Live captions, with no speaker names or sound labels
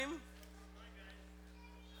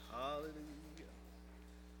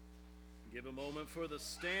a moment for the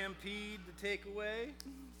stampede to take away.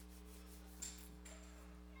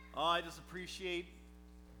 Oh, I just appreciate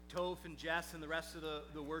Toph and Jess and the rest of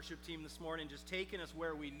the worship team this morning just taking us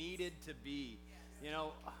where we needed to be. You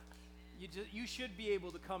know, you should be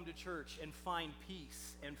able to come to church and find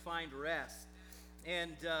peace and find rest.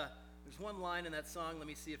 And there's one line in that song, let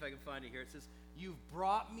me see if I can find it here. It says, "You've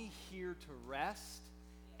brought me here to rest,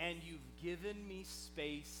 and you've given me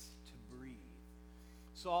space to breathe.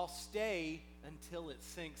 So I'll stay until it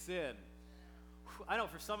sinks in." I know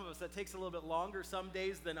for some of us that takes a little bit longer some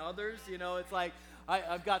days than others. You know, it's like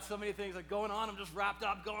I've got so many things like going on. I'm just wrapped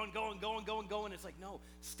up, going. It's like, no,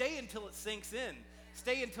 stay until it sinks in.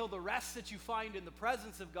 Stay until the rest that you find in the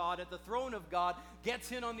presence of God, at the throne of God,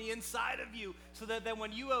 gets in on the inside of you, so that then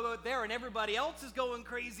when you go out there and everybody else is going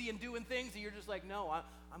crazy and doing things, and you're just like, no,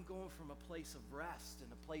 I'm going from a place of rest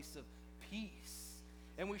and a place of peace.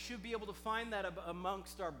 And we should be able to find that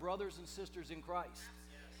amongst our brothers and sisters in Christ.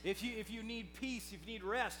 If you need peace, if you need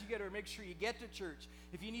rest, you got to make sure you get to church.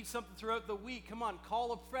 If you need something throughout the week, come on,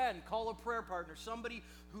 call a friend, call a prayer partner, somebody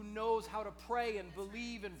who knows how to pray and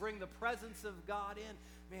believe and bring the presence of God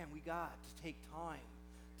in. Man, we got to take time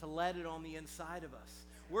to let it on the inside of us.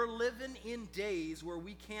 We're living in days where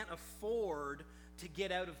we can't afford to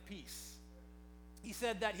get out of peace. He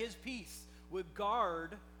said that his peace would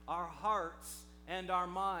guard our hearts and our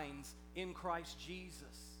minds in Christ Jesus.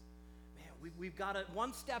 We've got to,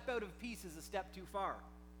 one step out of peace is a step too far.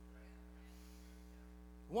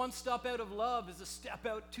 One step out of love is a step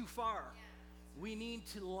out too far. We need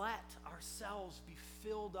to let ourselves be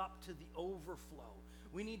filled up to the overflow.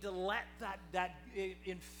 We need to let that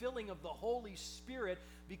infilling of the Holy Spirit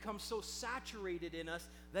become so saturated in us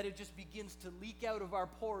that it just begins to leak out of our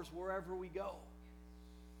pores wherever we go.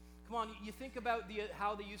 Come on, you think about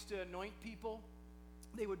how they used to anoint people?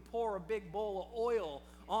 They would pour a big bowl of oil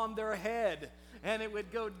on their head, and it would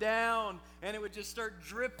go down, and it would just start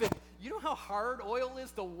dripping. You know how hard oil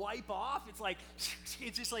is to wipe off?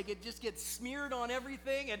 It's just like it just gets smeared on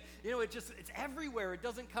everything, and you know it's everywhere. It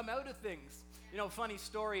doesn't come out of things. You know, funny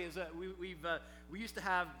story is we used to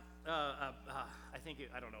have I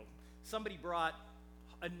don't know, somebody brought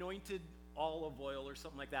anointed olive oil or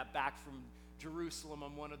something like that back from Jerusalem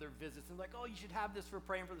on one of their visits, and like, oh, you should have this for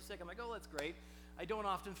praying for the sick. I'm like, oh, that's great. I don't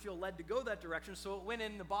often feel led to go that direction, so it went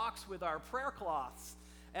in the box with our prayer cloths.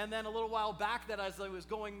 And then a little while back, that as I was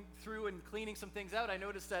going through and cleaning some things out, I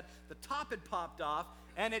noticed that the top had popped off,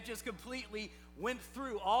 and it just completely went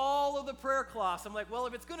through all of the prayer cloths. I'm like, well,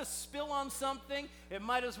 if it's going to spill on something, it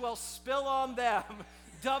might as well spill on them.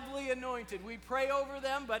 Doubly anointed. We pray over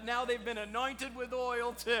them, but now they've been anointed with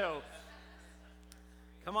oil too.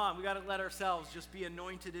 Come on, we got to let ourselves just be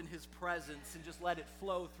anointed in his presence and just let it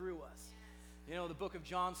flow through us. You know, the book of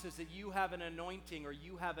John says that you have an anointing or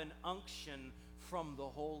you have an unction from the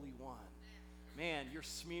Holy One. Man, you're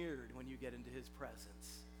smeared when you get into his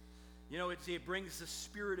presence. You know, it brings the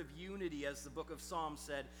spirit of unity, as the book of Psalms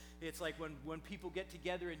said. It's like when people get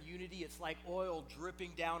together in unity, it's like oil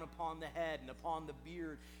dripping down upon the head and upon the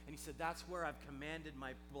beard. And he said, that's where I've commanded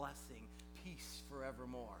my blessing, peace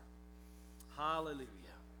forevermore. Hallelujah.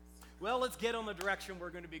 Well, let's get on the direction we're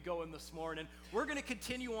going to be going this morning. We're going to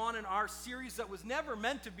continue on in our series that was never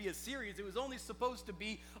meant to be a series. It was only supposed to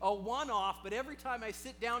be a one-off, but every time I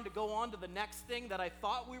sit down to go on to the next thing that I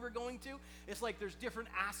thought we were going to, it's like there's different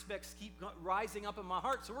aspects keep rising up in my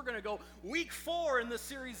heart. So we're going to go week 4 in the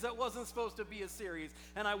series that wasn't supposed to be a series.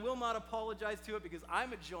 And I will not apologize to it because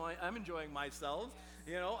I'm enjoying myself.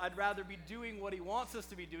 You know, I'd rather be doing what he wants us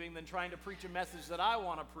to be doing than trying to preach a message that I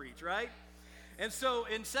want to preach, right? And so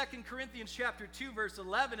in 2 Corinthians chapter 2, verse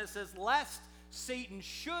 11, it says, lest Satan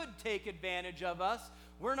should take advantage of us,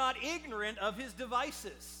 we're not ignorant of his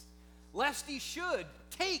devices. Lest he should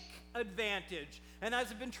take advantage. And as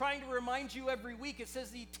I've been trying to remind you every week, it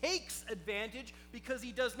says he takes advantage because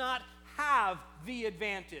he does not have the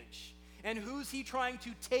advantage. And who's he trying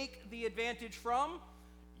to take the advantage from?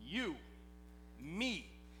 You, me.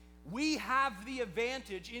 We have the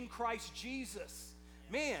advantage in Christ Jesus.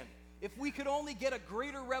 Man, if we could only get a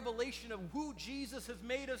greater revelation of who Jesus has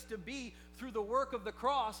made us to be through the work of the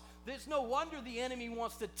cross, there's no wonder the enemy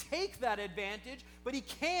wants to take that advantage, but he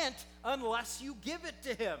can't unless you give it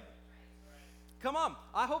to him. Come on,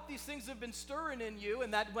 I hope these things have been stirring in you,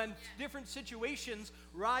 and that when different situations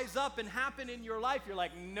rise up and happen in your life, you're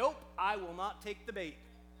like, nope, I will not take the bait.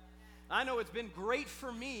 I know it's been great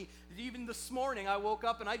for me. Even this morning, I woke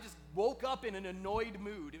up and I just woke up in an annoyed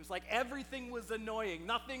mood. It was like everything was annoying.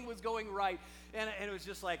 Nothing was going right. And it was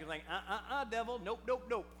just like, devil,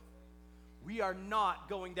 nope. We are not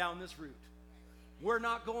going down this route. We're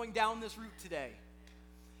not going down this route today.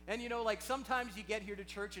 And like sometimes you get here to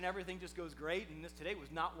church and everything just goes great, and today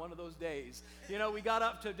was not one of those days. We got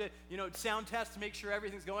up to sound test to make sure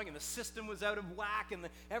everything's going, and the system was out of whack, and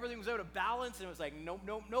everything was out of balance, and it was like, nope,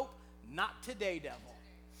 nope, nope, not today, devil.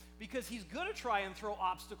 Because he's going to try and throw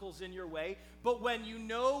obstacles in your way, but when you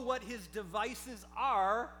know what his devices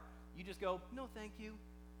are, you just go, no, thank you.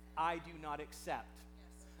 I do not accept.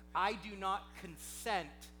 I do not consent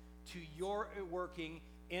to your working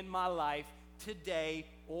in my life today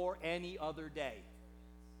or any other day.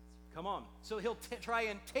 Come on. So he'll try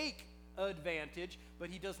and take advantage, but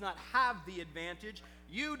he does not have the advantage.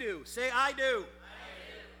 You do. Say, I do.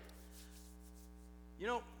 I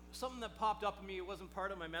do. Something that popped up in me, it wasn't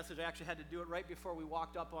part of my message. I actually had to do it right before we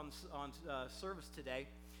walked up on service today.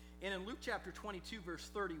 And in Luke chapter 22, verse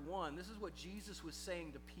 31, this is what Jesus was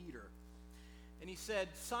saying to Peter. And he said,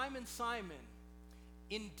 Simon, Simon,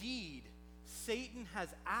 indeed, Satan has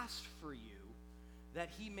asked for you that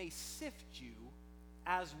he may sift you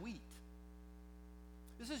as wheat.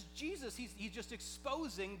 This is Jesus. He's just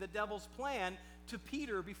exposing the devil's plan to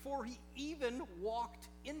Peter before he even walked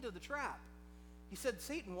into the trap. He said,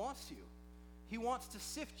 Satan wants you. He wants to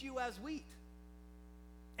sift you as wheat.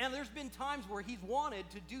 And there's been times where he's wanted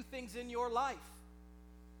to do things in your life.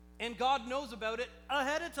 And God knows about it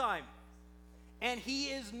ahead of time. And he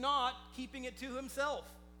is not keeping it to himself.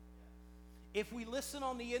 If we listen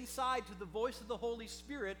on the inside to the voice of the Holy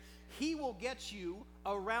Spirit, he will get you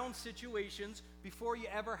around situations before you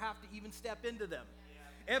ever have to even step into them.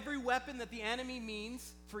 Every weapon that the enemy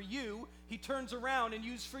means for you, he turns around and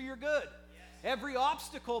uses for your good. Every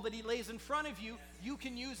obstacle that he lays in front of you, you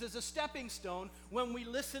can use as a stepping stone when we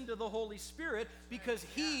listen to the Holy Spirit, because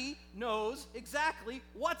he knows exactly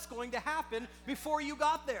what's going to happen before you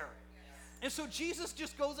got there. And so Jesus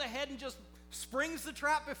just goes ahead and just springs the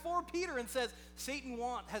trap before Peter and says, Satan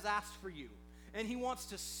has asked for you, and he wants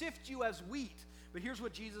to sift you as wheat. But here's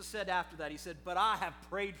what Jesus said after that. He said, but I have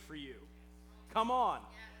prayed for you. Come on.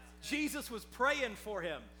 Jesus was praying for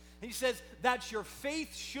him. And he says, that your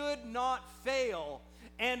faith should not fail.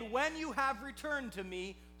 And when you have returned to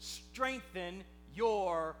me, strengthen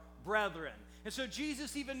your brethren. And so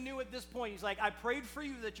Jesus even knew at this point, he's like, I prayed for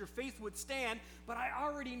you that your faith would stand, but I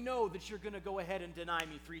already know that you're going to go ahead and deny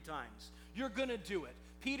me 3 times. You're going to do it.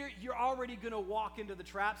 Peter, you're already going to walk into the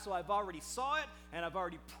trap, so I've already saw it, and I've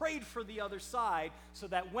already prayed for the other side, so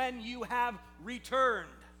that when you have returned.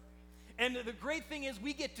 And the great thing is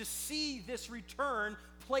we get to see this return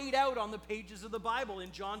played out on the pages of the Bible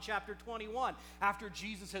in John chapter 21. After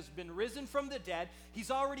Jesus has been risen from the dead,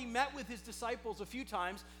 he's already met with his disciples a few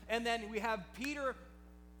times, and then we have Peter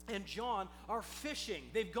and John are fishing.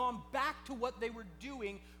 They've gone back to what they were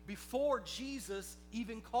doing before Jesus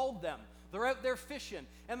even called them. They're out there fishing,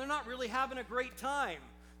 and they're not really having a great time.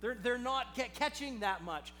 They're not catching that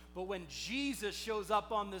much. But when Jesus shows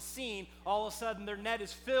up on the scene, all of a sudden their net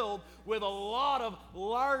is filled with a lot of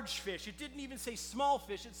large fish. It didn't even say small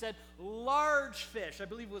fish. It said large fish. I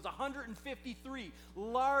believe it was 153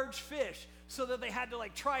 large fish, so that they had to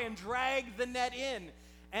try and drag the net in.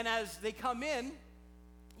 And as they come in,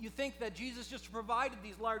 you think that Jesus just provided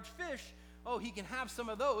these large fish. Oh, he can have some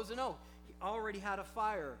of those. And he already had a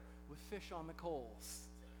fire with fish on the coals.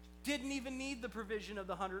 Didn't even need the provision of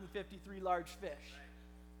the 153 large fish.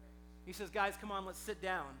 He says, guys, come on, let's sit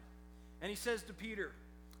down. And he says to Peter,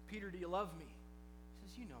 Peter, do you love me? He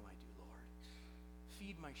says, you know I do, Lord.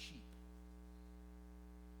 Feed my sheep.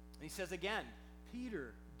 And he says again,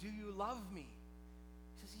 Peter, do you love me?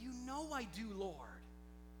 He says, you know I do, Lord.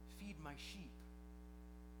 Feed my sheep.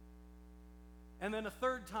 And then a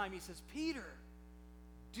third time he says, Peter,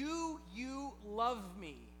 do you love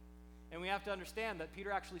me? And we have to understand that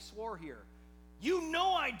Peter actually swore here. You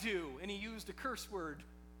know I do. And he used a curse word.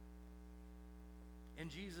 And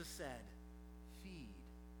Jesus said, feed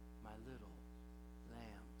my little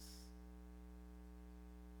lambs.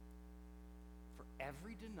 For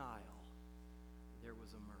every denial, there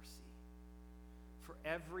was a mercy. For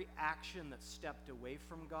every action that stepped away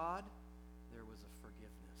from God, there was a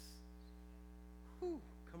forgiveness. Whew,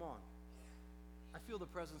 come on. I feel the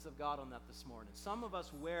presence of God on that this morning. Some of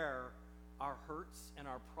us wear our hurts and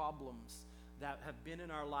our problems that have been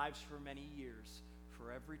in our lives for many years.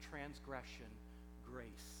 For every transgression,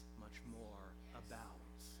 grace much more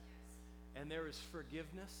abounds. And there is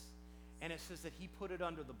forgiveness, and it says that he put it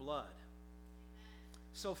under the blood.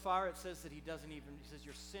 So far it says that he says,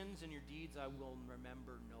 your sins and your deeds I will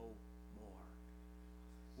remember no more.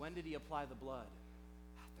 When did he apply the blood?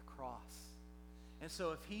 At the cross. And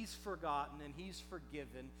so if he's forgotten and he's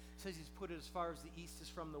forgiven, says he's put it as far as the east is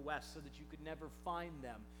from the west so that you could never find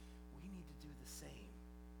them, we need to do the same.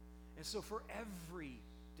 And so for every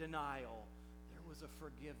denial, there was a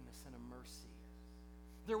forgiveness and a mercy.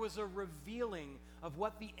 There was a revealing of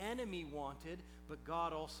what the enemy wanted, but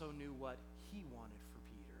God also knew what he wanted for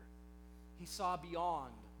Peter. He saw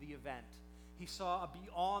beyond the event. He saw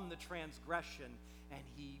beyond the transgression, and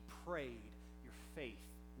he prayed, your faith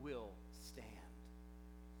will stand.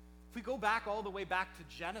 If we go back all the way back to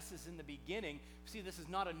Genesis in the beginning, see, this is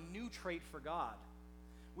not a new trait for God.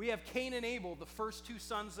 We have Cain and Abel, the first two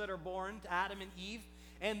sons that are born to Adam and Eve,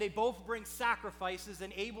 and they both bring sacrifices,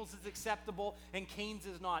 and Abel's is acceptable and Cain's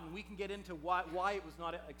is not. And we can get into why it was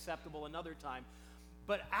not acceptable another time.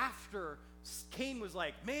 But after, Cain was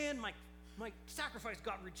like, man, my sacrifice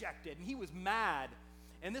got rejected, and he was mad.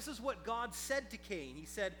 And this is what God said to Cain. He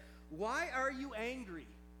said, why are you angry?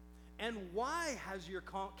 And why has your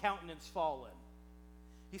countenance fallen?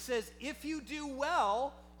 He says, if you do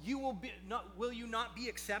well, will you not be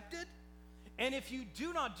accepted? And if you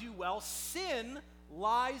do not do well, sin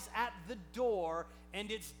lies at the door, and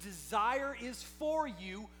its desire is for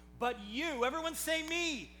you, but you, everyone say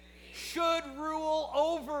me, should rule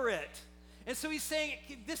over it. And so he's saying,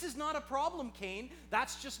 this is not a problem, Cain.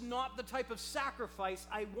 That's just not the type of sacrifice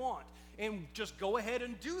I want. And just go ahead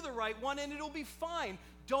and do the right one, and it'll be fine.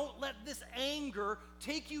 Don't let this anger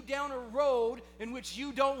take you down a road in which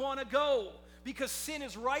you don't want to go. Because sin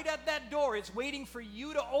is right at that door. It's waiting for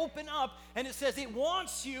you to open up, and it says it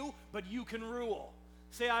wants you, but you can rule.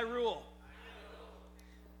 Say, I rule.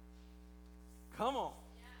 Come on.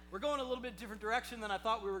 We're going a little bit different direction than I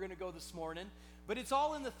thought we were going to go this morning, but it's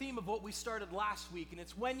all in the theme of what we started last week, and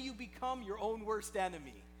it's when you become your own worst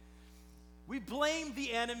enemy. We blame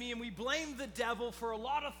the enemy and we blame the devil for a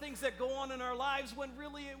lot of things that go on in our lives when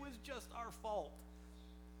really it was just our fault.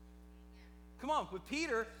 Come on, with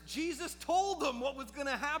Peter, Jesus told them what was going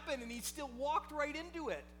to happen, and he still walked right into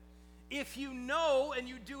it. If you know and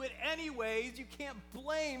you do it anyways, you can't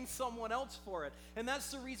blame someone else for it. And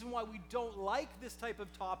that's the reason why we don't like this type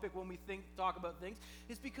of topic when we talk about things,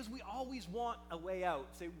 is because we always want a way out.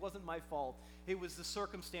 Say, it wasn't my fault. It was the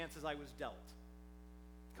circumstances I was dealt.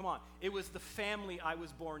 Come on. It was the family I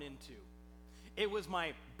was born into. It was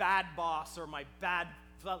my bad boss or my bad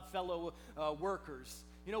fellow workers.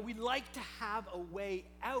 You know, we like to have a way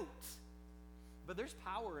out, but there's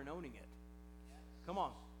power in owning it. Come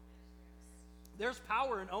on. There's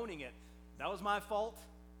power in owning it. That was my fault.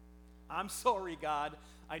 I'm sorry, God.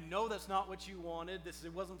 I know that's not what you wanted.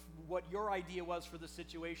 It wasn't what your idea was for the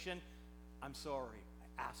situation. I'm sorry.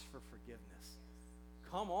 I asked for forgiveness.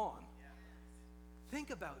 Come on. Think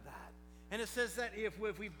about that. And it says that if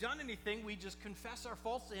we've done anything, we just confess our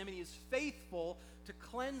faults to him, and he is faithful to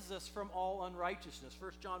cleanse us from all unrighteousness.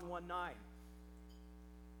 1 John 1:9.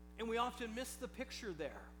 And we often miss the picture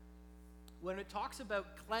there. When it talks about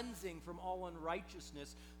cleansing from all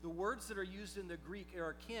unrighteousness, the words that are used in the Greek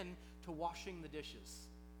are akin to washing the dishes.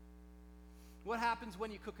 What happens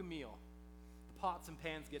when you cook a meal? The pots and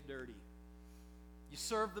pans get dirty. You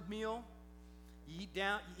serve the meal, you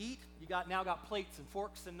eat, you now got plates and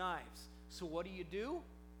forks and knives. So what do? You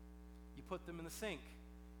put them in the sink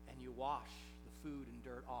and you wash the food and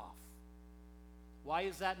dirt off. Why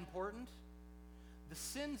is that important? The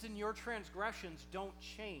sins and your transgressions don't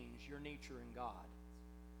change your nature in God.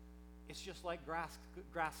 It's just like grass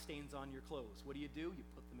stains on your clothes. What do? You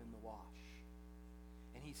put them in the wash.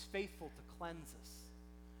 And he's faithful to cleanse us.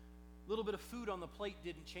 A little bit of food on the plate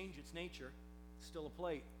didn't change its nature. It's still a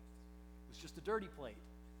plate. It was just a dirty plate.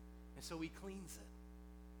 And so he cleans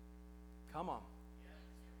it. Come on.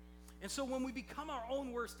 And so when we become our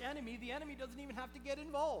own worst enemy, the enemy doesn't even have to get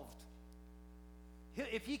involved.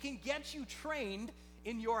 If he can get you trained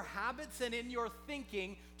in your habits and in your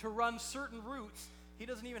thinking to run certain routes, he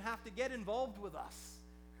doesn't even have to get involved with us.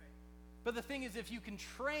 But the thing is, if you can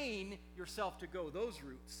train yourself to go those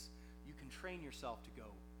routes, you can train yourself to go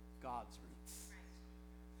God's routes.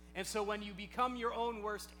 And so when you become your own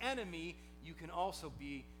worst enemy, you can also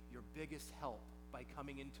be your biggest help by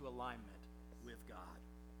coming into alignment with God.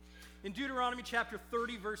 In Deuteronomy chapter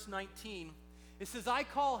 30, verse 19, it says, I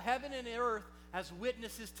call heaven and earth as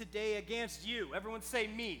witnesses today against you. Everyone say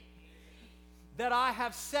me. That I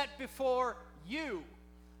have set before you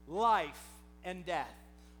life and death,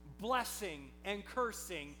 blessing and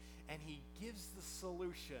cursing, and he gives the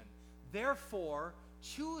solution. Therefore,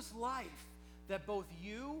 choose life that both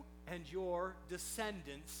you and your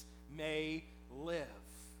descendants may live.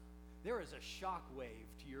 There is a shock wave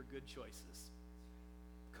to your good choices.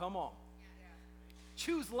 Come on.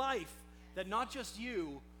 Choose life that not just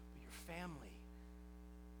you, but your family.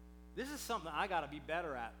 This is something I got to be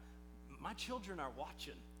better at. My children are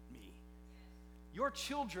watching me. Your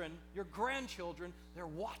children, your grandchildren, they're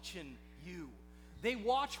watching you. They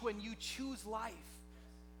watch when you choose life.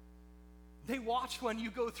 They watch when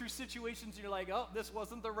you go through situations and you're like, oh, this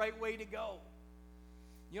wasn't the right way to go.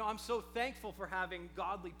 You know, I'm so thankful for having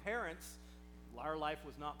godly parents. Our life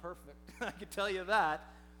was not perfect, I can tell you that.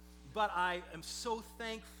 But I am so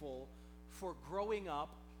thankful for growing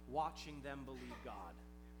up watching them believe God.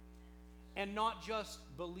 And not just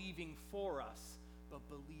believing for us, but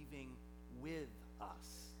believing with us.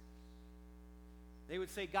 They would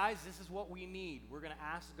say, guys, this is what we need. We're going to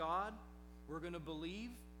ask God, we're going to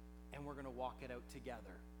believe, and we're going to walk it out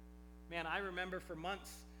together. Man, I remember for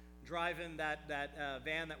months driving that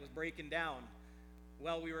van that was breaking down.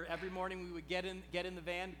 Well, every morning we would get in the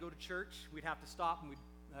van to go to church. We'd have to stop, and we'd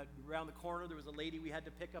around the corner there was a lady we had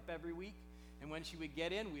to pick up every week. And when she would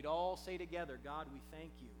get in, we'd all say together, God, we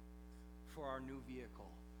thank you for our new vehicle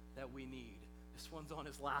that we need. This one's on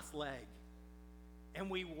his last leg. And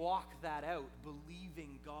we walk that out,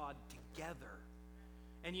 believing God together.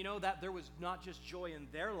 And you know that there was not just joy in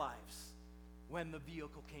their lives when the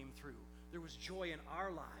vehicle came through. There was joy in our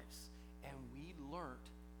lives. And we learned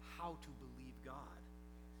how to believe God.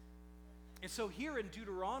 And so here in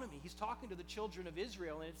Deuteronomy, he's talking to the children of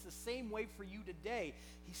Israel, and it's the same way for you today.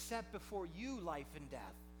 He set before you life and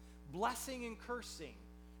death, blessing and cursing.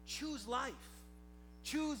 Choose life.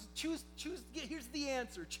 Choose. Here's the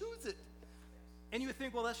answer. Choose it. And you would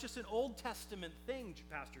think, well, that's just an Old Testament thing,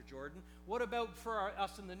 Pastor Jordan. What about for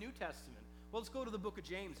us in the New Testament? Well, let's go to the book of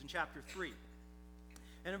James in chapter 3.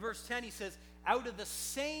 And in verse 10, he says, out of the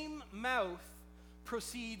same mouth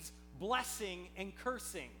proceeds blessing and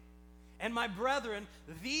cursing. And my brethren,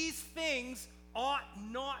 these things ought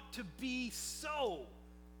not to be so.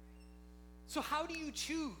 So how do you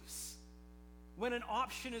choose when an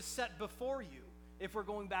option is set before you? If we're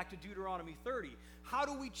going back to Deuteronomy 30, how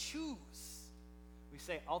do we choose? We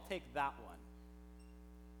say, I'll take that one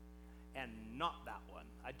and not that one.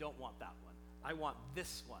 I don't want that one. I want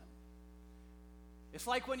this one. It's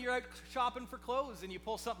like when you're out shopping for clothes and you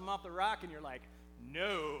pull something off the rack and you're like,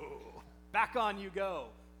 no, back on you go.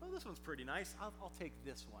 Oh, this one's pretty nice. I'll take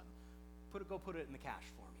this one. Go put it in the cash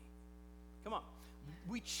for me. Come on.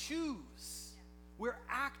 We choose. We're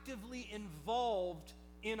actively involved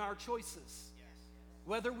in our choices,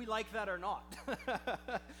 whether we like that or not.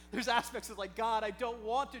 There's aspects of like, God, I don't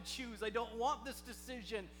want to choose. I don't want this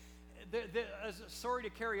decision. Sorry to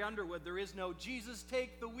Carrie Underwood, there is no Jesus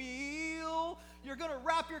take the wheel. You're going to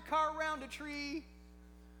wrap your car around a tree.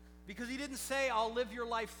 Because he didn't say, I'll live your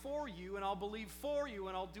life for you, and I'll believe for you,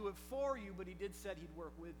 and I'll do it for you, but he did said he'd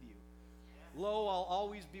work with you. Lo, I'll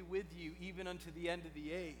always be with you, even unto the end of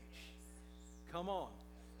the age. Come on.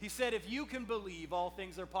 He said, if you can believe, all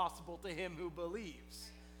things are possible to him who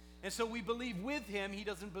believes. And so we believe with him, he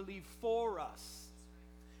doesn't believe for us.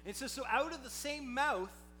 And so out of the same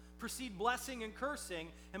mouth proceed blessing and cursing,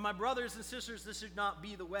 and my brothers and sisters, this should not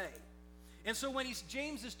be the way. And so when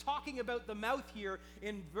James is talking about the mouth here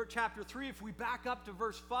in chapter 3, if we back up to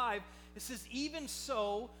verse 5, it says, even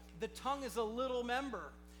so, the tongue is a little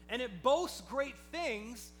member, and it boasts great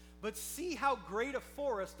things, but see how great a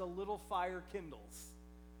forest a little fire kindles.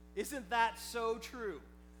 Isn't that so true?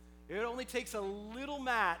 It only takes a little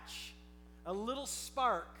match, a little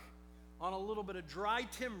spark on a little bit of dry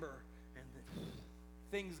timber, and then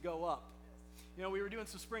things go up. You know, we were doing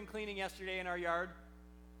some spring cleaning yesterday in our yard,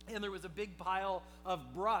 and there was a big pile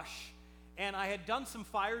of brush, and I had done some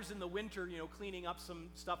fires in the winter, you know, cleaning up some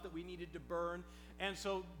stuff that we needed to burn. And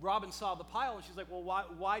so Robin saw the pile, and she's like, well,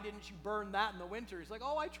 why didn't you burn that in the winter? He's like,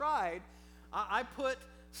 oh, I tried. I put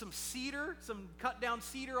some cedar, some cut down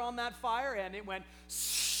cedar on that fire, and it went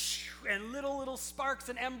and little sparks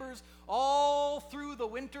and embers all through the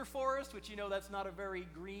winter forest, which, you know, that's not a very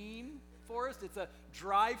green forest. It's a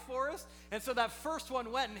dry forest. And so that first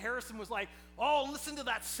one went, and Harrison was like, oh, listen to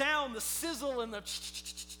that sound, the sizzle and the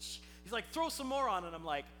He's like, throw some more on. And I'm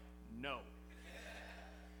like, no.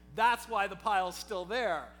 That's why the pile's still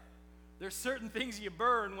there. There's certain things you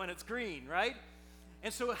burn when it's green, right?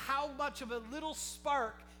 And so how much of a little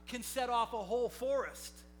spark can set off a whole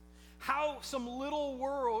forest? How some little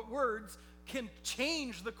words can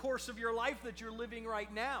change the course of your life that you're living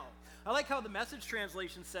right now. I like how the Message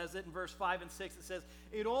translation says it in verse 5 and 6. It says,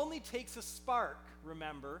 it only takes a spark,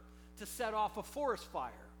 remember, to set off a forest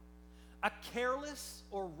fire. A careless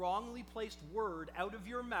or wrongly placed word out of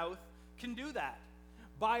your mouth can do that.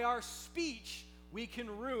 By our speech, we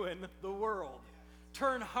can ruin the world,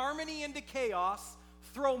 turn harmony into chaos,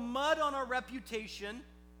 throw mud on our reputation,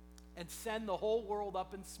 and send the whole world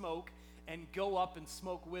up in smoke and go up in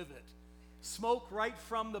smoke with it. Smoke right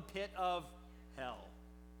from the pit of hell.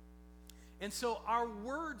 And so our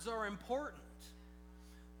words are important.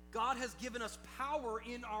 God has given us power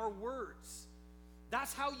in our words.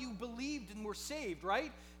 That's how you believed and were saved,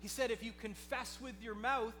 right? He said, if you confess with your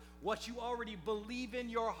mouth what you already believe in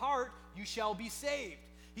your heart, you shall be saved.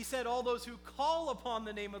 He said, all those who call upon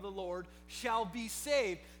the name of the Lord shall be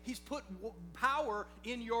saved. He's put power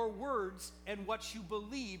in your words and what you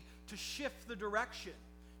believe to shift the direction.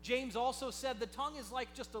 James also said the tongue is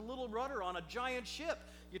like just a little rudder on a giant ship.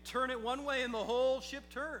 You turn it one way and the whole ship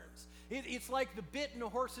turns. It's like the bit in a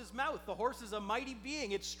horse's mouth. The horse is a mighty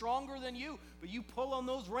being. It's stronger than you, but you pull on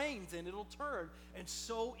those reins and it'll turn. And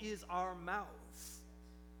so is our mouths.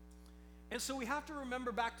 And so we have to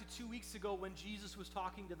remember back to 2 weeks ago when Jesus was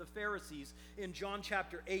talking to the Pharisees in John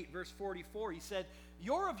chapter 8, verse 44. He said,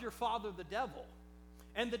 "You're of your father the devil,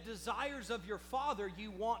 and the desires of your father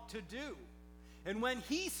you want to do. And when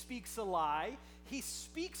he speaks a lie, he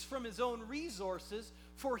speaks from his own resources,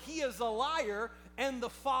 for he is a liar and the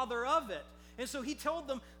father of it." And so he told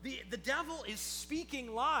them, the devil is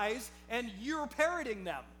speaking lies and you're parroting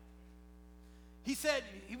them. He said,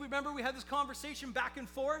 remember we had this conversation back and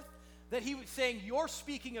forth, that he was saying, you're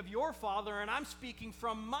speaking of your father and I'm speaking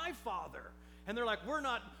from my father. And they're like, we're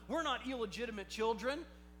not illegitimate children.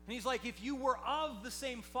 And he's like, if you were of the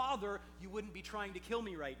same father, you wouldn't be trying to kill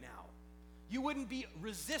me right now. You wouldn't be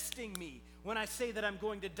resisting me when I say that I'm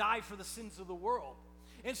going to die for the sins of the world.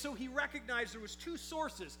 And so he recognized there was two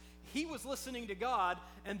sources. He was listening to God,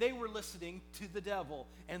 and they were listening to the devil.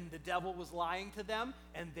 And the devil was lying to them,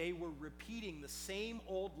 and they were repeating the same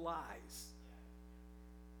old lies.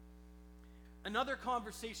 Another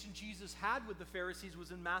conversation Jesus had with the Pharisees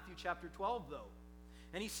was in Matthew chapter 12, though.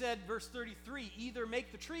 And he said, verse 33, either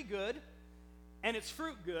make the tree good, and its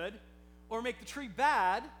fruit good, or make the tree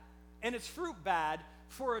bad, and its fruit bad,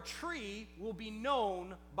 for a tree will be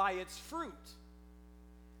known by its fruit.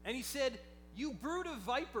 And he said, you brood of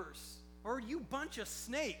vipers, or you bunch of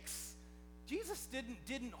snakes. Jesus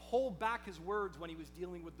didn't hold back his words when he was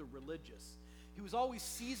dealing with the religious. He was always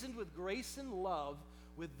seasoned with grace and love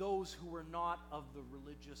with those who were not of the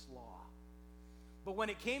religious law. But when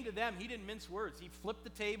it came to them, he didn't mince words. He flipped the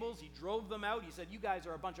tables, he drove them out. He said, you guys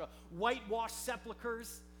are a bunch of whitewashed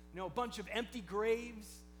sepulchers, a bunch of empty graves.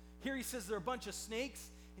 Here he says they're a bunch of snakes,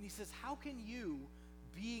 and he says, how can you,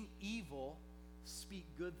 being evil, speak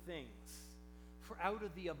good things? For out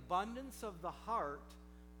of the abundance of the heart,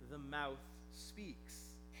 the mouth speaks.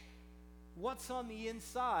 What's on the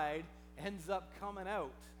inside ends up coming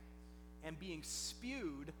out and being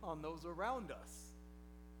spewed on those around us.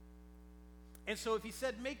 And so if he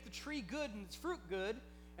said, make the tree good and its fruit good,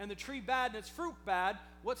 and the tree bad and its fruit bad,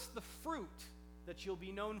 what's the fruit that you'll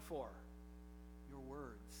be known for? Your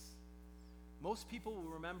words. Most people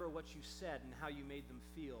will remember what you said and how you made them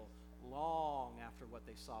feel long after what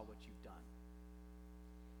they saw what you've done.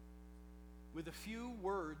 With a few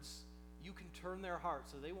words, you can turn their heart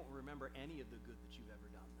so they won't remember any of the good that you've ever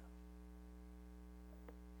done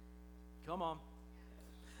them. Come on.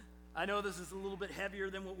 I know this is a little bit heavier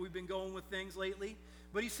than what we've been going with things lately,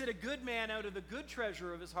 but he said a good man out of the good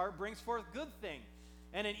treasure of his heart brings forth good things,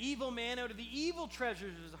 and an evil man out of the evil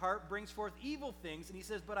treasures of his heart brings forth evil things. And he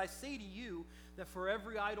says, but I say to you that for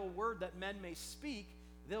every idle word that men may speak,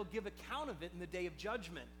 they'll give account of it in the day of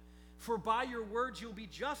judgment. For by your words you'll be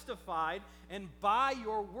justified, and by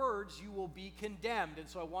your words you will be condemned. And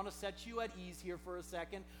so I want to set you at ease here for a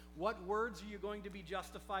second. What words are you going to be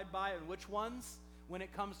justified by, and which ones? When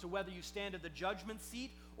it comes to whether you stand at the judgment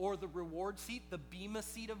seat or the reward seat, the bema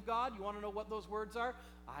seat of God. You want to know what those words are?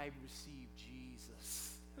 I receive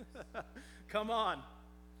Jesus. Come on.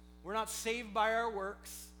 We're not saved by our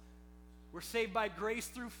works. We're saved by grace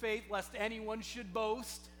through faith, lest anyone should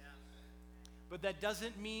boast. But that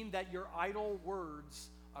doesn't mean that your idle words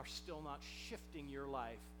are still not shifting your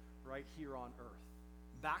life right here on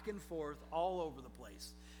earth. Back and forth, all over the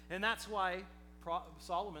place. And that's why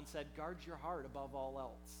Solomon said, guard your heart above all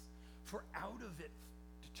else. For out of it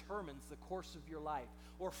determines the course of your life,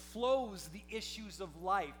 or flows the issues of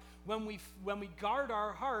life. When we guard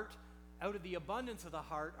our heart, out of the abundance of the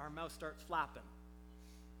heart, our mouth starts flapping.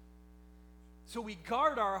 So we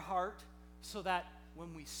guard our heart so that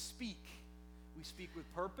when we speak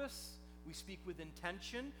with purpose, we speak with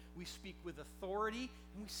intention, we speak with authority,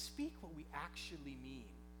 and we speak what we actually mean.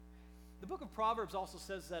 The book of Proverbs also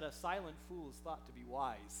says that a silent fool is thought to be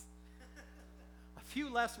wise. A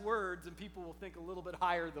few less words and people will think a little bit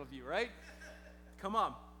higher of you, right? Come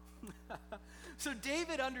on. So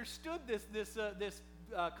David understood this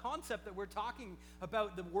concept that we're talking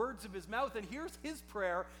about, the words of his mouth, and here's his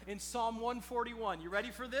prayer in Psalm 141. You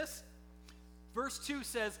ready for this? Verse 2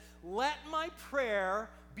 says, let my prayer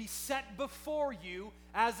be set before you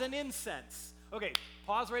as an incense, Okay,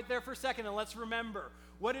 pause right there for a second and let's remember.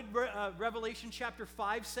 What did Revelation chapter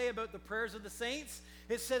 5 say about the prayers of the saints?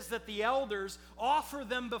 It says that the elders offer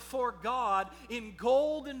them before God in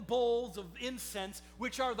golden bowls of incense,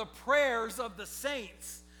 which are the prayers of the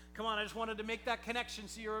saints. Come on, I just wanted to make that connection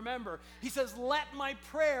so you remember. He says, let my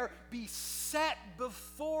prayer be set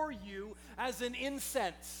before you as an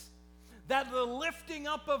incense, that the lifting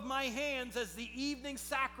up of my hands as the evening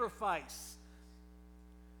sacrifice.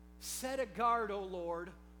 Set a guard, O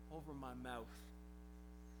Lord, over my mouth,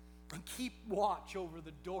 and keep watch over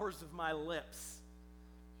the doors of my lips.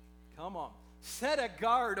 Come on. Set a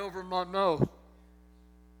guard over my mouth.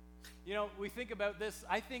 You know, we think about this.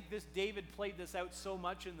 I think David played this out so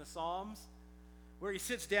much in the Psalms, where he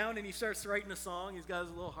sits down and he starts writing a song. He's got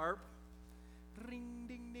his little harp. Ring,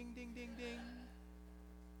 ding, ding, ding, ding, ding.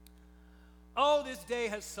 Oh, this day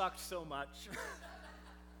has sucked so much.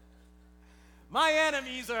 My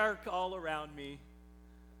enemies are all around me.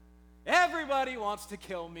 Everybody wants to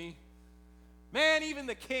kill me. Man, even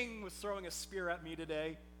the king was throwing a spear at me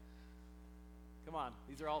today. Come on,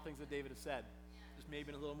 these are all things that David has said, just maybe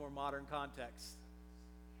in a little more modern context.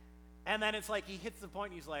 And then it's like he hits the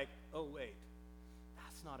point and he's like, oh, wait,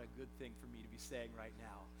 that's not a good thing for me to be saying right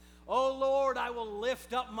now. Oh, Lord, I will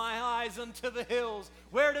lift up my eyes unto the hills.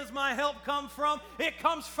 Where does my help come from? It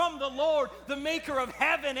comes from the Lord, the maker of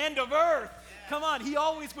heaven and of earth. Come on, he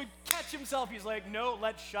always would catch himself. He's like, no,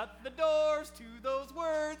 let's shut the doors to those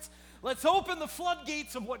words. Let's open the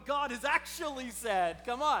floodgates of what God has actually said.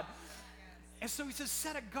 Come on. And so he says,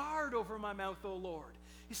 set a guard over my mouth, O Lord.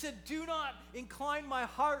 He said, do not incline my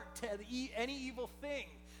heart to any evil thing,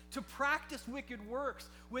 to practice wicked works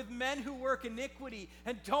with men who work iniquity,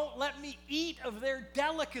 and don't let me eat of their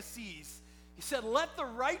delicacies. He said, let the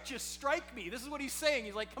righteous strike me. This is what he's saying.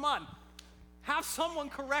 He's like, come on, have someone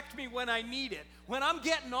correct me when I need it. When I'm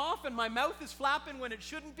getting off and my mouth is flapping when it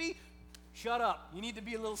shouldn't be, shut up. You need to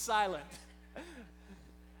be a little silent.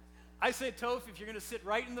 I say, Toph, if you're going to sit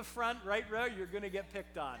right in the front, right row, you're going to get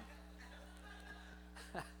picked on.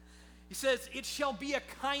 He says, it shall be a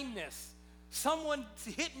kindness. Someone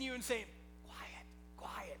hitting you and saying, quiet,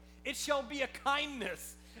 quiet. It shall be a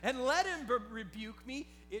kindness. And let him rebuke me.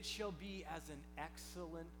 It shall be as an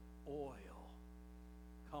excellent oil.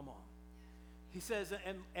 Come on. He says,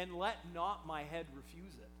 and let not my head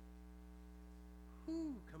refuse it.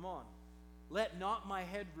 Whew, come on. Let not my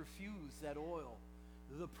head refuse that oil,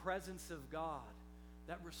 the presence of God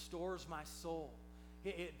that restores my soul.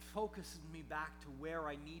 It focuses me back to where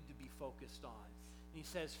I need to be focused on. And he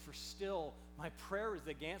says, for still my prayer is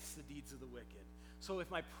against the deeds of the wicked. So if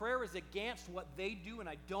my prayer is against what they do and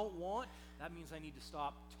I don't want, that means I need to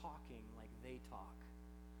stop talking like they talk,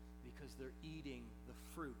 because they're eating the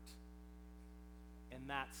fruit. And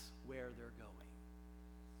that's where they're going.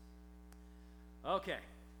 Okay.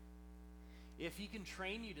 If he can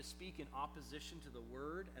train you to speak in opposition to the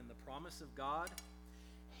word and the promise of God,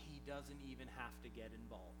 he doesn't even have to get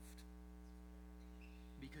involved.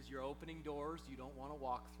 Because you're opening doors you don't want to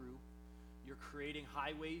walk through. You're creating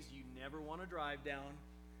highways you never want to drive down.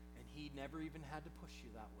 And he never even had to push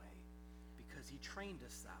you that way, because he trained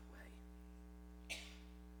us that way.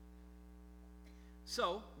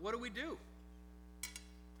 So, what do?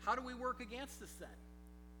 How do we work against this then?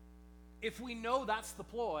 If we know that's the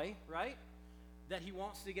ploy, right? That he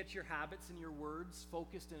wants to get your habits and your words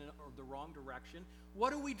focused in the wrong direction,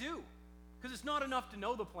 what do? Because it's not enough to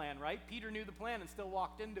know the plan, right? Peter knew the plan and still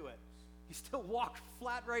walked into it. He still walked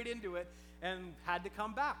flat right into it and had to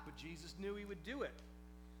come back, but Jesus knew he would do it.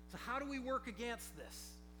 So how do we work against this?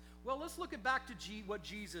 Well, let's look back to what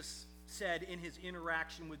Jesus said in his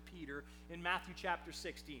interaction with Peter in Matthew chapter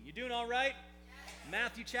 16. You doing all right?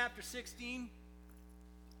 Matthew chapter 16.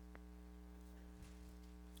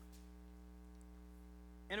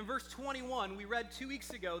 And in verse 21, we read 2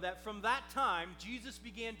 weeks ago that from that time, Jesus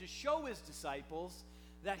began to show his disciples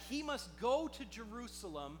that he must go to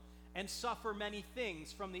Jerusalem and suffer many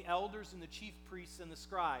things from the elders and the chief priests and the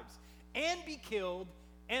scribes, and be killed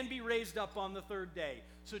and be raised up on the third day.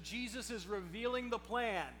 So Jesus is revealing the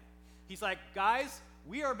plan. He's like, guys,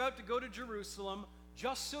 we are about to go to Jerusalem.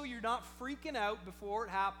 Just so you're not freaking out before it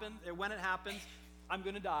happens, or when it happens, I'm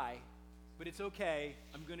going to die. But it's okay.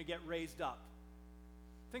 I'm going to get raised up.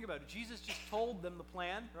 Think about it. Jesus just told them the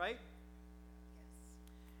plan, right? Yes.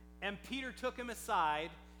 And Peter took him aside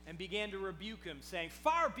and began to rebuke him, saying,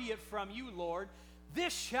 far be it from you, Lord.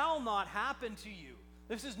 This shall not happen to you.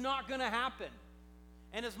 This is not going to happen.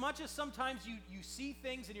 And as much as sometimes you see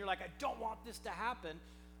things and you're like, I don't want this to happen,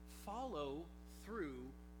 follow through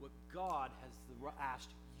what God has asked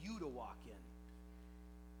you to walk in.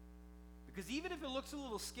 Because even if it looks a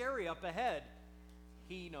little scary up ahead,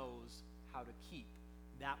 he knows how to keep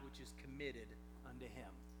that which is committed unto him.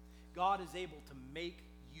 God is able to make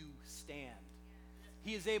you stand.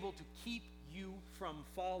 He is able to keep you from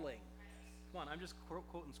falling. Come on, I'm just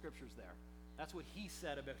quoting scriptures there. That's what he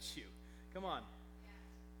said about you. Come on.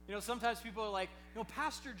 You know, sometimes people are like,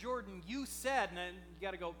 Pastor Jordan, you said, and then you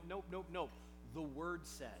got to go, nope. The Word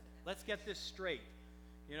said. Let's get this straight.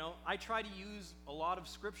 I try to use a lot of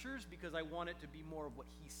scriptures because I want it to be more of what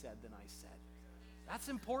he said than I said. That's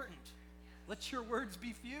important. Let your words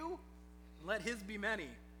be few, and let his be many. He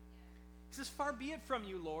says, far be it from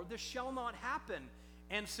you, Lord, this shall not happen.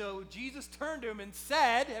 And so Jesus turned to him and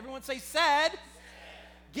said, everyone say said,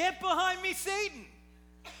 get behind me, Satan.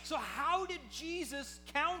 So how did Jesus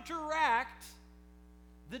counteract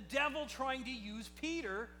the devil trying to use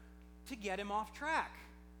Peter to get him off track?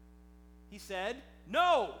 He said,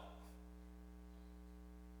 no.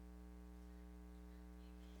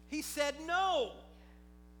 He said no.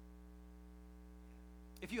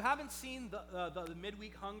 If you haven't seen the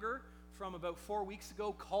midweek hunger from about 4 weeks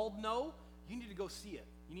ago called No, you need to go see it.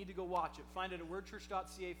 You need to go watch it. Find it at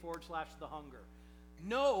wordchurch.ca/the hunger.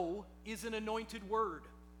 No is an anointed word.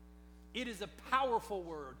 It is a powerful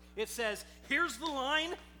word. It says, here's the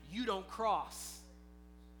line, you don't cross.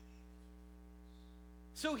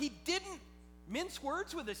 So he didn't mince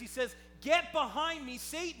words with us. He says, get behind me,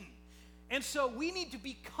 Satan. And so we need to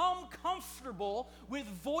become comfortable with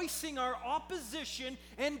voicing our opposition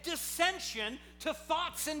and dissension to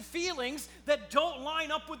thoughts and feelings that don't line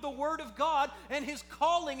up with the Word of God and His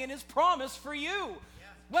calling and His promise for you. Yeah.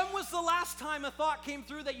 When was the last time a thought came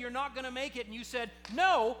through that you're not going to make it and you said,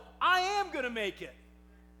 no, I am going to make it.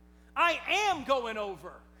 I am going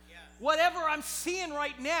over. Yeah. Whatever I'm seeing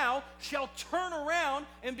right now shall turn around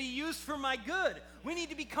and be used for my good. We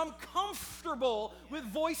need to become comfortable with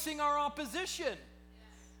voicing our opposition.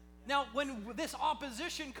 Now, when this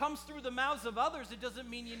opposition comes through the mouths of others, it doesn't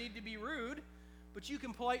mean you need to be rude, but you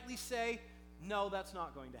can politely say, no, that's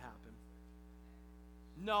not going to happen.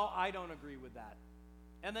 No, I don't agree with that.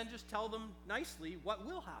 And then just tell them nicely what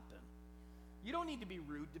will happen. You don't need to be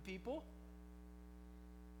rude to people,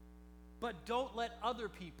 but don't let other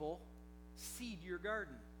people seed your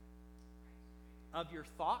garden of your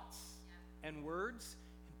thoughts and words,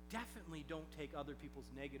 and definitely don't take other people's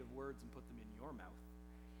negative words and put them in your mouth.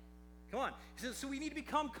 Come on. So we need to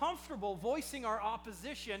become comfortable voicing our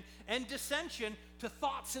opposition and dissension to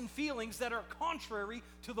thoughts and feelings that are contrary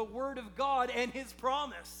to the Word of God and His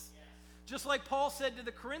promise. Yes. Just like Paul said to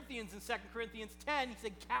the Corinthians in 2 Corinthians 10, he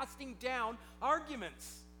said, casting down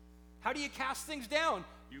arguments. How do you cast things down?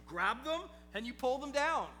 You grab them and you pull them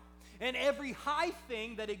down. And every high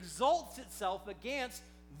thing that exalts itself against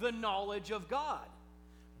the knowledge of God,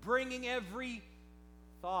 bringing every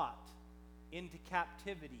thought into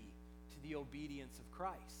captivity to the obedience of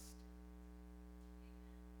Christ.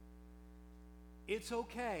 It's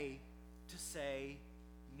okay to say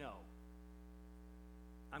no.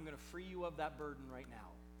 I'm going to free you of that burden right now.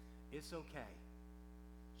 It's okay.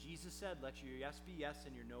 Jesus said, let your yes be yes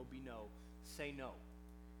and your no be no. Say no.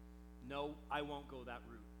 No, I won't go that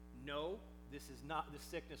route. No, this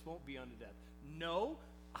sickness won't be unto death. No,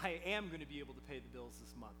 I am going to be able to pay the bills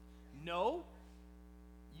this month. No,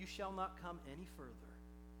 you shall not come any further.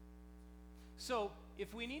 So,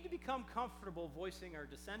 if we need to become comfortable voicing our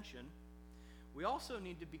dissension, we also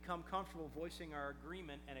need to become comfortable voicing our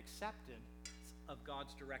agreement and acceptance of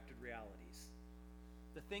God's directed realities.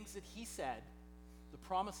 The things that He said, the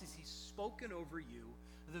promises He's spoken over you,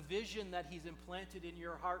 the vision that He's implanted in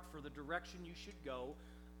your heart for the direction you should go,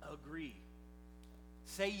 agree.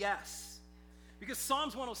 Say yes. Because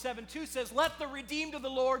Psalms 107:2 says, let the redeemed of the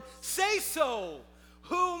Lord say so,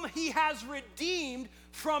 whom He has redeemed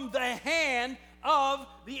from the hand of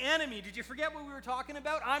the enemy. Did you forget what we were talking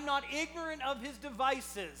about? I'm not ignorant of his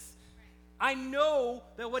devices. I know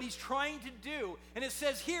that what he's trying to do. And it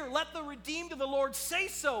says here, let the redeemed of the Lord say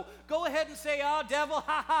so. Go ahead and say, devil,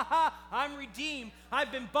 ha, ha, ha, I'm redeemed.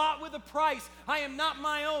 I've been bought with a price. I am not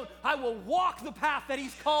my own. I will walk the path that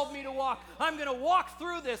he's called me to walk. I'm going to walk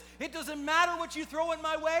through this. It doesn't matter what you throw in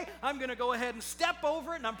my way. I'm going to go ahead and step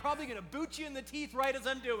over it, and I'm probably going to boot you in the teeth right as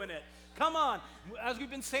I'm doing it. Come on. As we've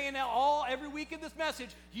been saying now every week in this message,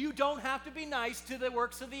 you don't have to be nice to the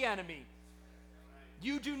works of the enemy.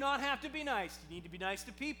 You do not have to be nice. You need to be nice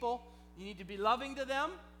to people. You need to be loving to them,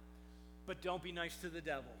 but don't be nice to the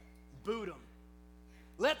devil. Boot him.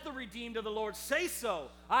 Let the redeemed of the Lord say so.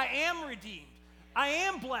 I am redeemed. I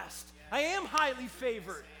am blessed. I am highly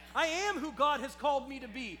favored. I am who God has called me to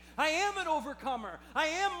be. I am an overcomer. I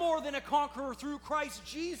am more than a conqueror through Christ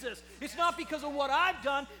Jesus. It's not because of what I've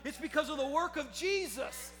done. It's because of the work of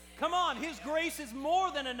Jesus. Come on, His grace is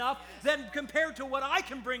more than enough than compared to what I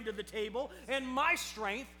can bring to the table and my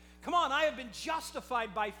strength. Come on, I have been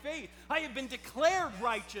justified by faith. I have been declared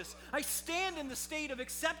righteous. I stand in the state of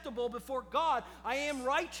acceptable before God. I am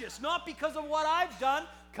righteous, not because of what I've done.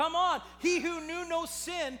 Come on, He who knew no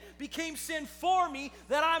sin became sin for me,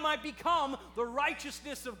 that I might become the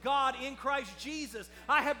righteousness of God in Christ Jesus.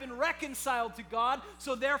 I have been reconciled to God,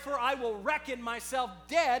 so therefore I will reckon myself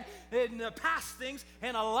dead in the past things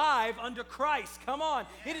and alive unto Christ. Come on,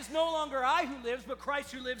 it is no longer I who lives, but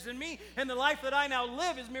Christ who lives in me. And the life that I now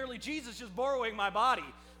live is merely Jesus just borrowing my body.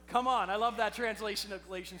 Come on, I love that translation of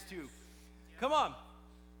Galatians 2. Come on.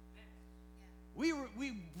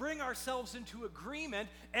 We bring ourselves into agreement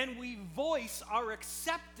and we voice our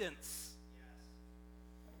acceptance.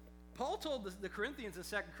 Paul told the Corinthians in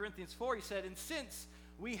 2 Corinthians 4, he said, and since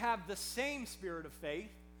we have the same spirit of faith,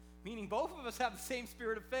 meaning both of us have the same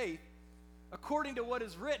spirit of faith, according to what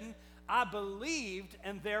is written, I believed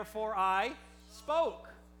and therefore I spoke.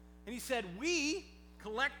 And he said, we,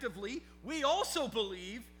 collectively, we also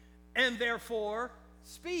believe and therefore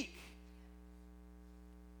speak.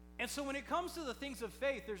 And so when it comes to the things of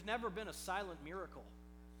faith, there's never been a silent miracle.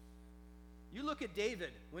 You look at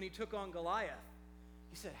David when he took on Goliath.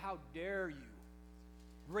 He said, how dare you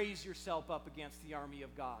raise yourself up against the army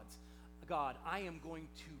of gods? God, I am going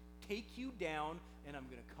to take you down and I'm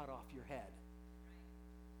going to cut off your head.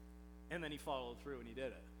 And then he followed through and he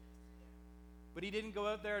did it. But he didn't go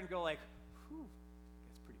out there and go like, whew,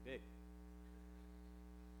 that's pretty big.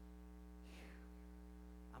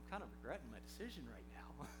 I'm kind of regretting my decision right now.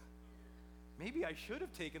 Maybe I should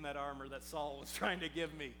have taken that armor that Saul was trying to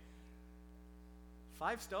give me.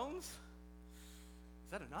 5 stones?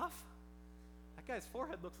 Is that enough? That guy's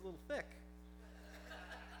forehead looks a little thick.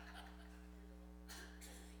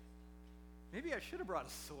 Maybe I should have brought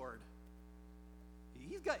a sword.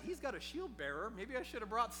 He's got a shield bearer. Maybe I should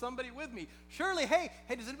have brought somebody with me. Surely, hey,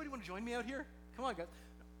 does anybody want to join me out here? Come on, guys.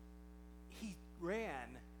 He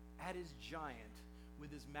ran at his giant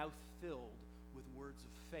with his mouth filled with words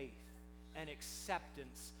of faith and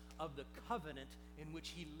acceptance of the covenant in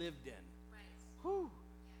which he lived in. Right. Whew.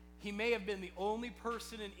 He may have been the only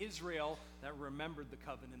person in Israel that remembered the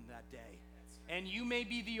covenant that day. And you may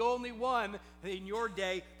be the only one in your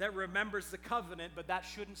day that remembers the covenant, but that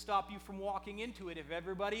shouldn't stop you from walking into it if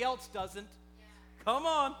everybody else doesn't. Yeah. Come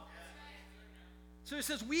on. So it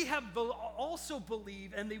says, we have also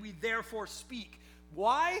believe, and we therefore speak.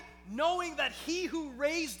 Why? Knowing that he who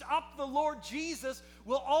raised up the Lord Jesus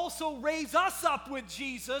will also raise us up with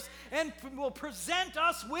Jesus and will present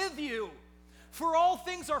us with you. For all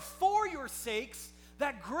things are for your sakes,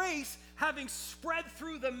 that grace, having spread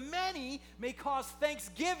through the many, may cause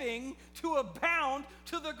thanksgiving to abound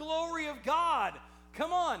to the glory of God.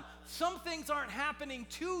 Come on, some things aren't happening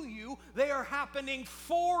to you, they are happening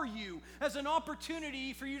for you as an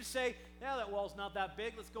opportunity for you to say, yeah, that wall's not that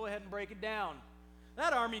big, let's go ahead and break it down.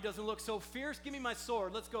 That army doesn't look so fierce, give me my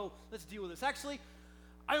sword, let's deal with this. Actually,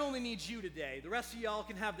 I only need you today. The rest of y'all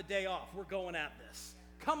can have the day off. We're going at this.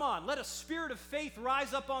 Come on, let a spirit of faith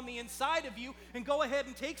rise up on the inside of you and go ahead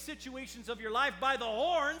and take situations of your life by the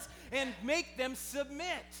horns and make them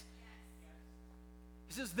submit.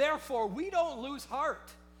 He says, therefore, we don't lose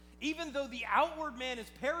heart. Even though the outward man is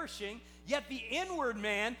perishing, yet the inward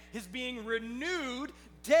man is being renewed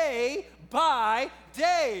day by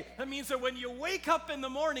day. That means that when you wake up in the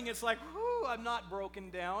morning, it's like, whew, I'm not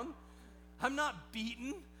broken down. I'm not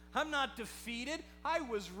beaten. I'm not defeated. I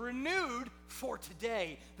was renewed for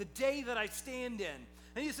today, the day that I stand in.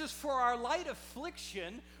 And he says, for our light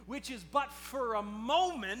affliction, which is but for a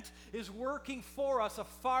moment, is working for us a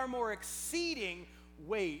far more exceeding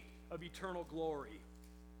weight of eternal glory.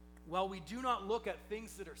 Well, we do not look at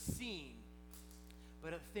things that are seen,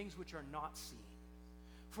 but at things which are not seen.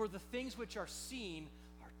 For the things which are seen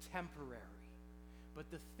are temporary,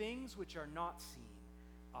 but the things which are not seen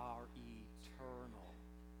are eternal.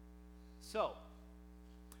 So,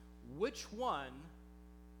 which one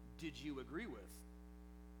did you agree with?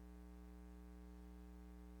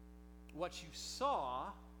 What you saw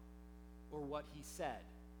or what he said?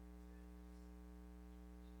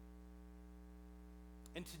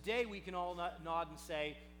 And today we can all nod and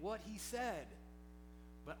say, what he said,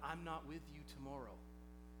 but I'm not with you tomorrow.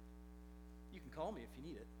 You can call me if you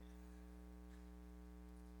need it.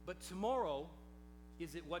 But tomorrow,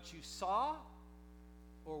 is it what you saw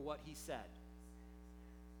or what he said?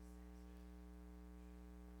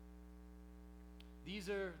 These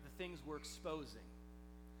are the things we're exposing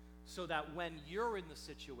so that when you're in the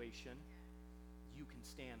situation, you can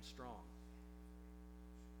stand strong.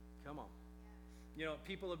 Come on. You know,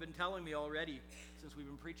 people have been telling me already since we've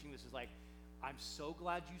been preaching this is like, I'm so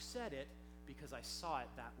glad you said it because I saw it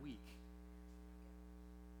that week.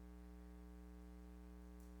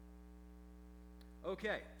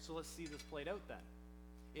 Okay, so let's see this played out then.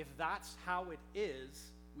 If that's how it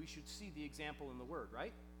is, we should see the example in the Word,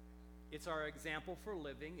 right? It's our example for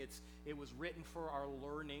living. It was written for our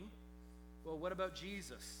learning. Well, what about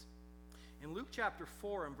Jesus? In Luke chapter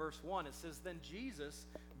 4 and verse 1, it says, Then Jesus,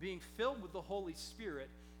 being filled with the Holy Spirit,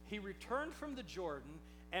 he returned from the Jordan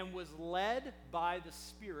and was led by the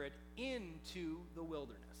Spirit into the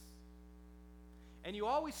wilderness. And you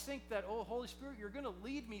always think that, oh, Holy Spirit, you're going to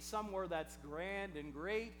lead me somewhere that's grand and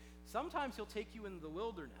great. Sometimes he'll take you into the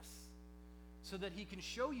wilderness so that he can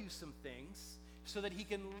show you some things, so that he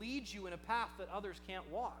can lead you in a path that others can't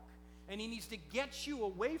walk. And he needs to get you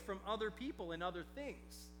away from other people and other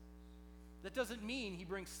things. That doesn't mean he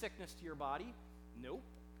brings sickness to your body. Nope.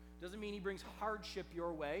 Doesn't mean he brings hardship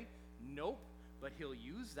your way. Nope. But he'll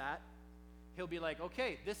use that. He'll be like,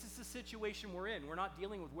 okay, this is the situation we're in. We're not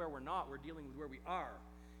dealing with where we're not. We're dealing with where we are.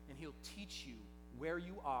 And he'll teach you where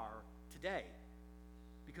you are today.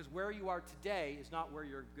 Because where you are today is not where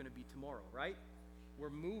you're going to be tomorrow, right? We're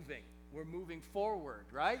moving. We're moving forward,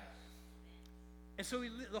 right? And so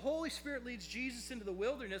the Holy Spirit leads Jesus into the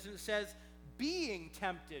wilderness, and it says, being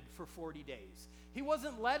tempted for 40 days. He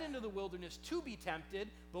wasn't led into the wilderness to be tempted,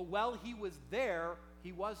 but while he was there,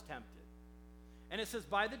 he was tempted. And it says,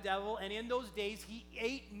 by the devil, and in those days he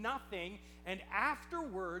ate nothing, and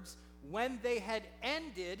afterwards, when they had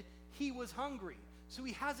ended, he was hungry. So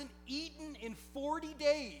he hasn't eaten in 40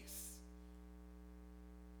 days.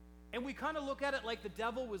 And we kind of look at it like the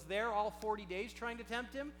devil was there all 40 days trying to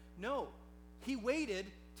tempt him. No, he waited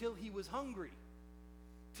till he was hungry,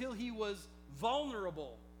 till he was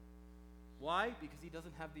vulnerable. Why? Because he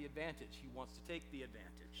doesn't have the advantage. He wants to take the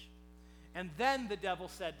advantage. And then the devil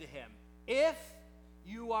said to him, if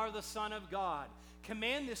you are the Son of God,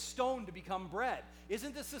 command this stone to become bread.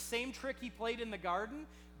 Isn't this the same trick he played in the garden?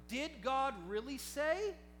 Did God really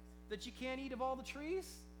say that you can't eat of all the trees?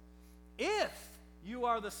 If you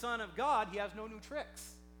are the Son of God, he has no new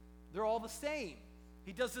tricks. They're all the same.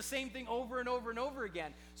 He does the same thing over and over and over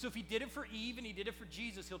again. So if he did it for Eve and he did it for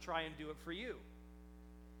Jesus, he'll try and do it for you.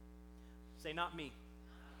 Say, not me.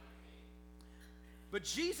 But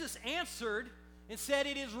Jesus answered and said,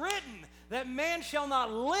 it is written that man shall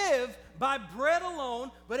not live by bread alone,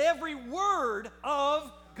 but every word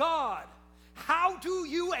of God. How do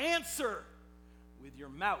you answer? With your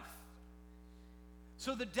mouth.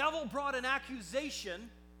 So the devil brought an accusation,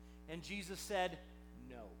 and Jesus said,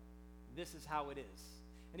 no, this is how it is.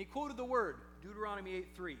 And he quoted the word, Deuteronomy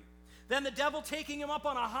 8:3. Then the devil, taking him up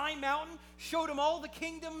on a high mountain, showed him all the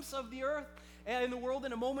kingdoms of the earth and in the world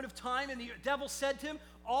in a moment of time. And the devil said to him,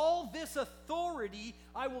 all this authority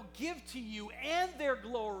I will give to you and their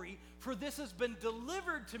glory, for this has been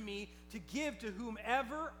delivered to me to give to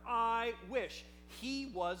whomever I wish.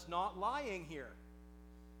 He was not lying here.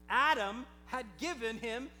 Adam had given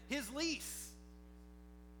him his lease.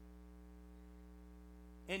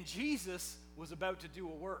 And Jesus was about to do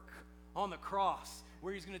a work on the cross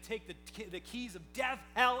where he's going to take the keys of death,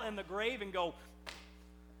 hell, and the grave and go,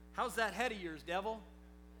 how's that head of yours, devil?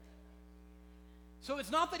 So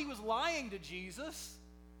it's not that he was lying to Jesus,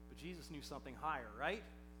 but Jesus knew something higher, right?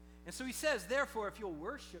 And so he says, therefore, if you'll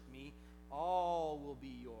worship me, all will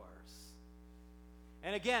be yours.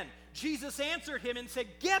 And again, Jesus answered him and said,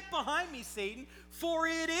 get behind me, Satan, for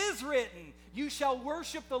it is written, you shall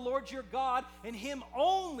worship the Lord your God, and him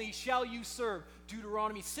only shall you serve.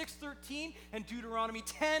 Deuteronomy 6:13 and Deuteronomy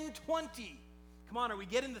 10:20. Come on, are we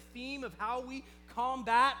getting the theme of how we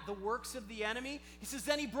combat the works of the enemy? He says,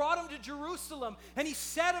 then he brought him to Jerusalem, and he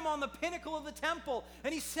set him on the pinnacle of the temple,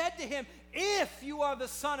 and he said to him, if you are the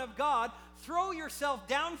Son of God, throw yourself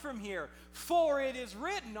down from here, for it is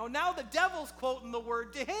written. Oh, now the devil's quoting the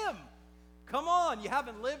word to him. Come on, you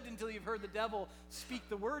haven't lived until you've heard the devil speak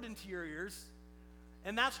the word into your ears.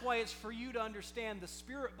 And that's why it's for you to understand the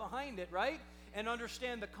spirit behind it, right? And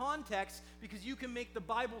understand the context, because you can make the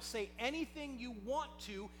Bible say anything you want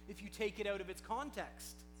to if you take it out of its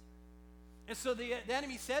context. And so the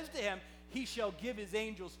enemy says to him, he shall give his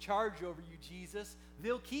angels charge over you, Jesus.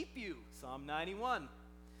 They'll keep you, Psalm 91.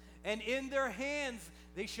 And in their hands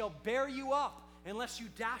they shall bear you up, unless you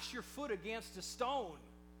dash your foot against a stone.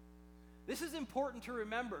 This is important to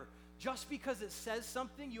remember. Just because it says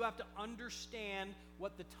something, you have to understand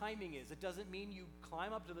what the timing is. It doesn't mean you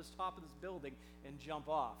climb up to the top of this building and jump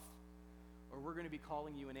off. Or we're going to be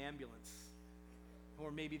calling you an ambulance.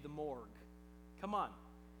 Or maybe the morgue. Come on.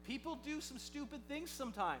 People do some stupid things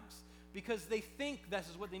sometimes because they think this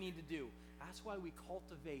is what they need to do. That's why we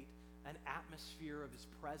cultivate an atmosphere of his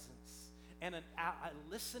presence and a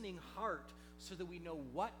listening heart so that we know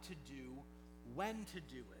what to do, when to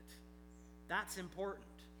do it. That's important.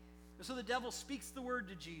 And so the devil speaks the word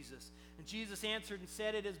to Jesus, and Jesus answered and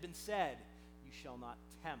said, "It has been said, you shall not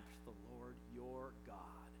tempt the Lord your God."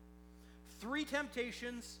 3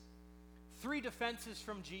 temptations, 3 defenses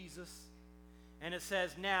from Jesus, and it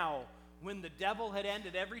says, now, when the devil had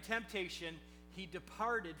ended every temptation, he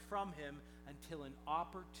departed from him until an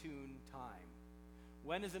opportune time.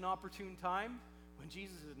 When is an opportune time? When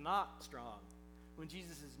Jesus is not strong. When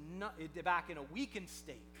Jesus is not back in a weakened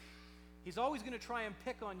state. He's always going to try and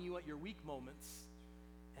pick on you at your weak moments.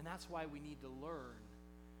 And that's why we need to learn,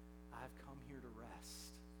 I've come here to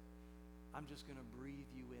rest. I'm just going to breathe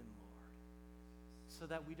you in, Lord, so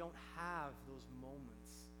that we don't have those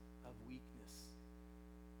moments of weakness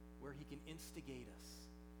where he can instigate us.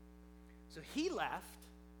 So he left,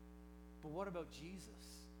 but what about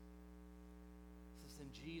Jesus? It says,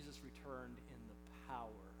 then Jesus returned in the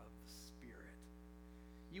power of the Spirit.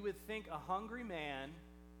 You would think a hungry man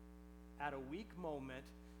at a weak moment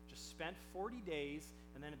just spent 40 days,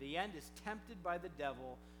 and then at the end is tempted by the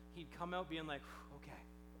devil. He'd come out being like, okay,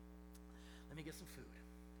 let me get some food.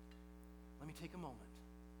 Let me take a moment.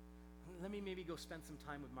 Let me maybe go spend some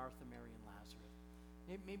time with Martha, Mary, and Lazarus.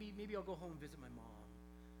 Maybe I'll go home and visit my mom.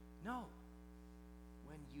 No.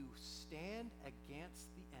 When you stand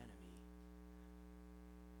against the enemy,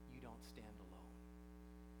 you don't stand alone.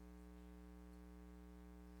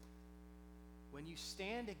 When you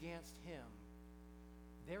stand against him,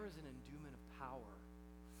 there is an endowment of power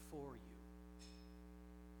for you.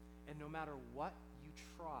 And no matter what you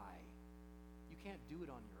try, you can't do it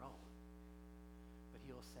on your own. But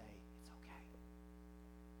he'll say, it's okay.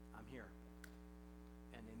 I'm here.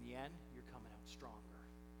 And in the end, you're coming out stronger.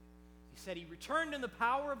 He said he returned in the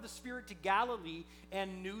power of the Spirit to Galilee,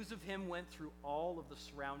 and news of him went through all of the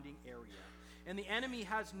surrounding area. And the enemy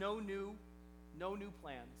has no new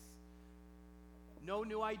plans, no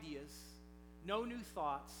new ideas, no new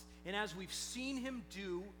thoughts. And as we've seen him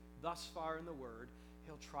do thus far in the Word,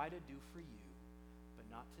 he'll try to do for you. But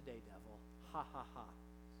not today, devil. Ha, ha, ha.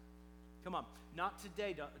 Come on. Not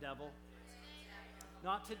today, devil.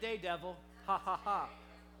 Not today, devil. Ha, ha, ha.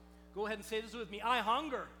 Go ahead and say this with me. I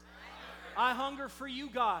hunger. I hunger for you,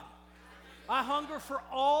 God. I hunger for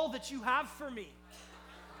all that you have for me.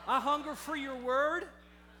 I hunger for your word.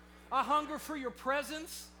 I hunger for your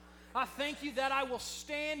presence. I thank you that I will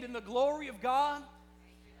stand in the glory of God.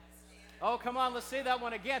 Oh, come on, let's say that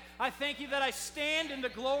one again. I thank you that I stand in the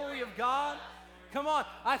glory of God. Come on.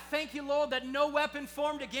 I thank you, Lord, that no weapon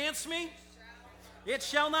formed against me, it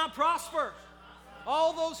shall not prosper.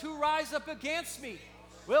 All those who rise up against me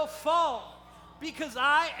will fall, because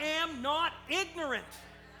I am not ignorant.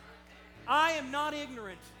 I am not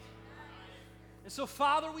ignorant. And so,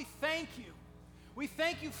 Father, we thank you. We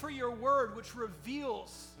thank you for your word, which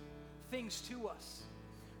reveals things to us.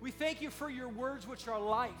 We thank you for your words, which are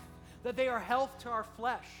life, that they are health to our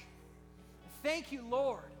flesh. Thank you,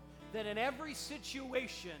 Lord, that in every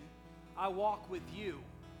situation I walk with you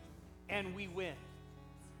and we win.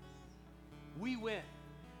 We win.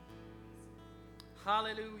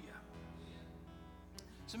 Hallelujah.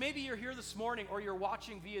 So maybe you're here this morning, or you're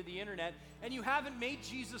watching via the internet, and you haven't made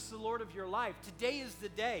Jesus the Lord of your life. Today is the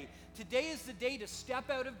day. Today is the day to step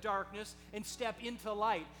out of darkness and step into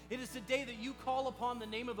light. It is the day that you call upon the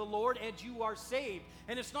name of the Lord and you are saved.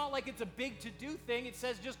 And it's not like it's a big to-do thing. It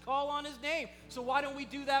says just call on his name. So why don't we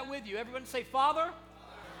do that with you? Everyone say, Father,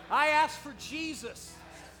 I ask for Jesus.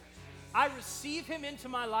 I receive him into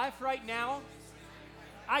my life right now.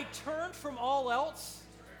 I turn from all else,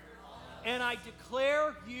 and I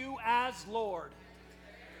declare you as Lord.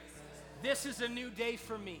 This is a new day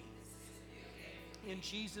for me. In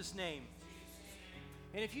Jesus' name.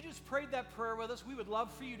 And if you just prayed that prayer with us, we would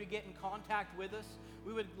love for you to get in contact with us.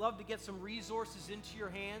 We would love to get some resources into your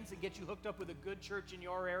hands and get you hooked up with a good church in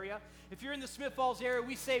your area. If you're in the Smith Falls area,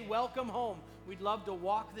 we say welcome home. We'd love to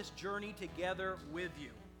walk this journey together with you.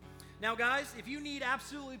 Now, guys, if you need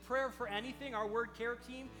absolutely prayer for anything, our Word Care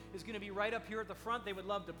team is going to be right up here at the front. They would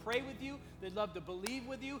love to pray with you. They'd love to believe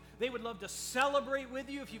with you. They would love to celebrate with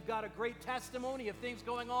you if you've got a great testimony of things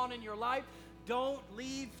going on in your life. Don't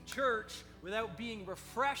leave church without being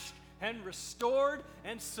refreshed and restored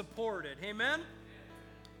and supported. Amen?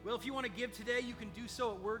 Well, if you want to give today, you can do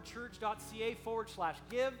so at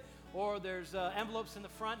wordchurch.ca/give, or there's envelopes in the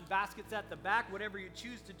front and baskets at the back, whatever you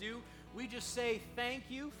choose to do. We just say thank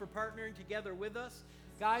you for partnering together with us.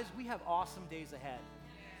 Guys, we have awesome days ahead.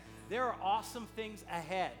 There are awesome things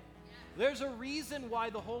ahead. There's a reason why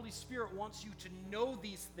the Holy Spirit wants you to know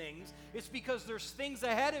these things. It's because there's things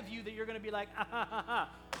ahead of you that you're going to be like,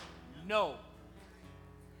 no.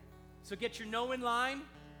 So get your no in line,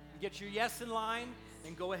 get your yes in line,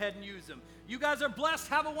 and go ahead and use them. You guys are blessed.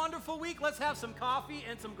 Have a wonderful week. Let's have some coffee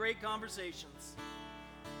and some great conversations.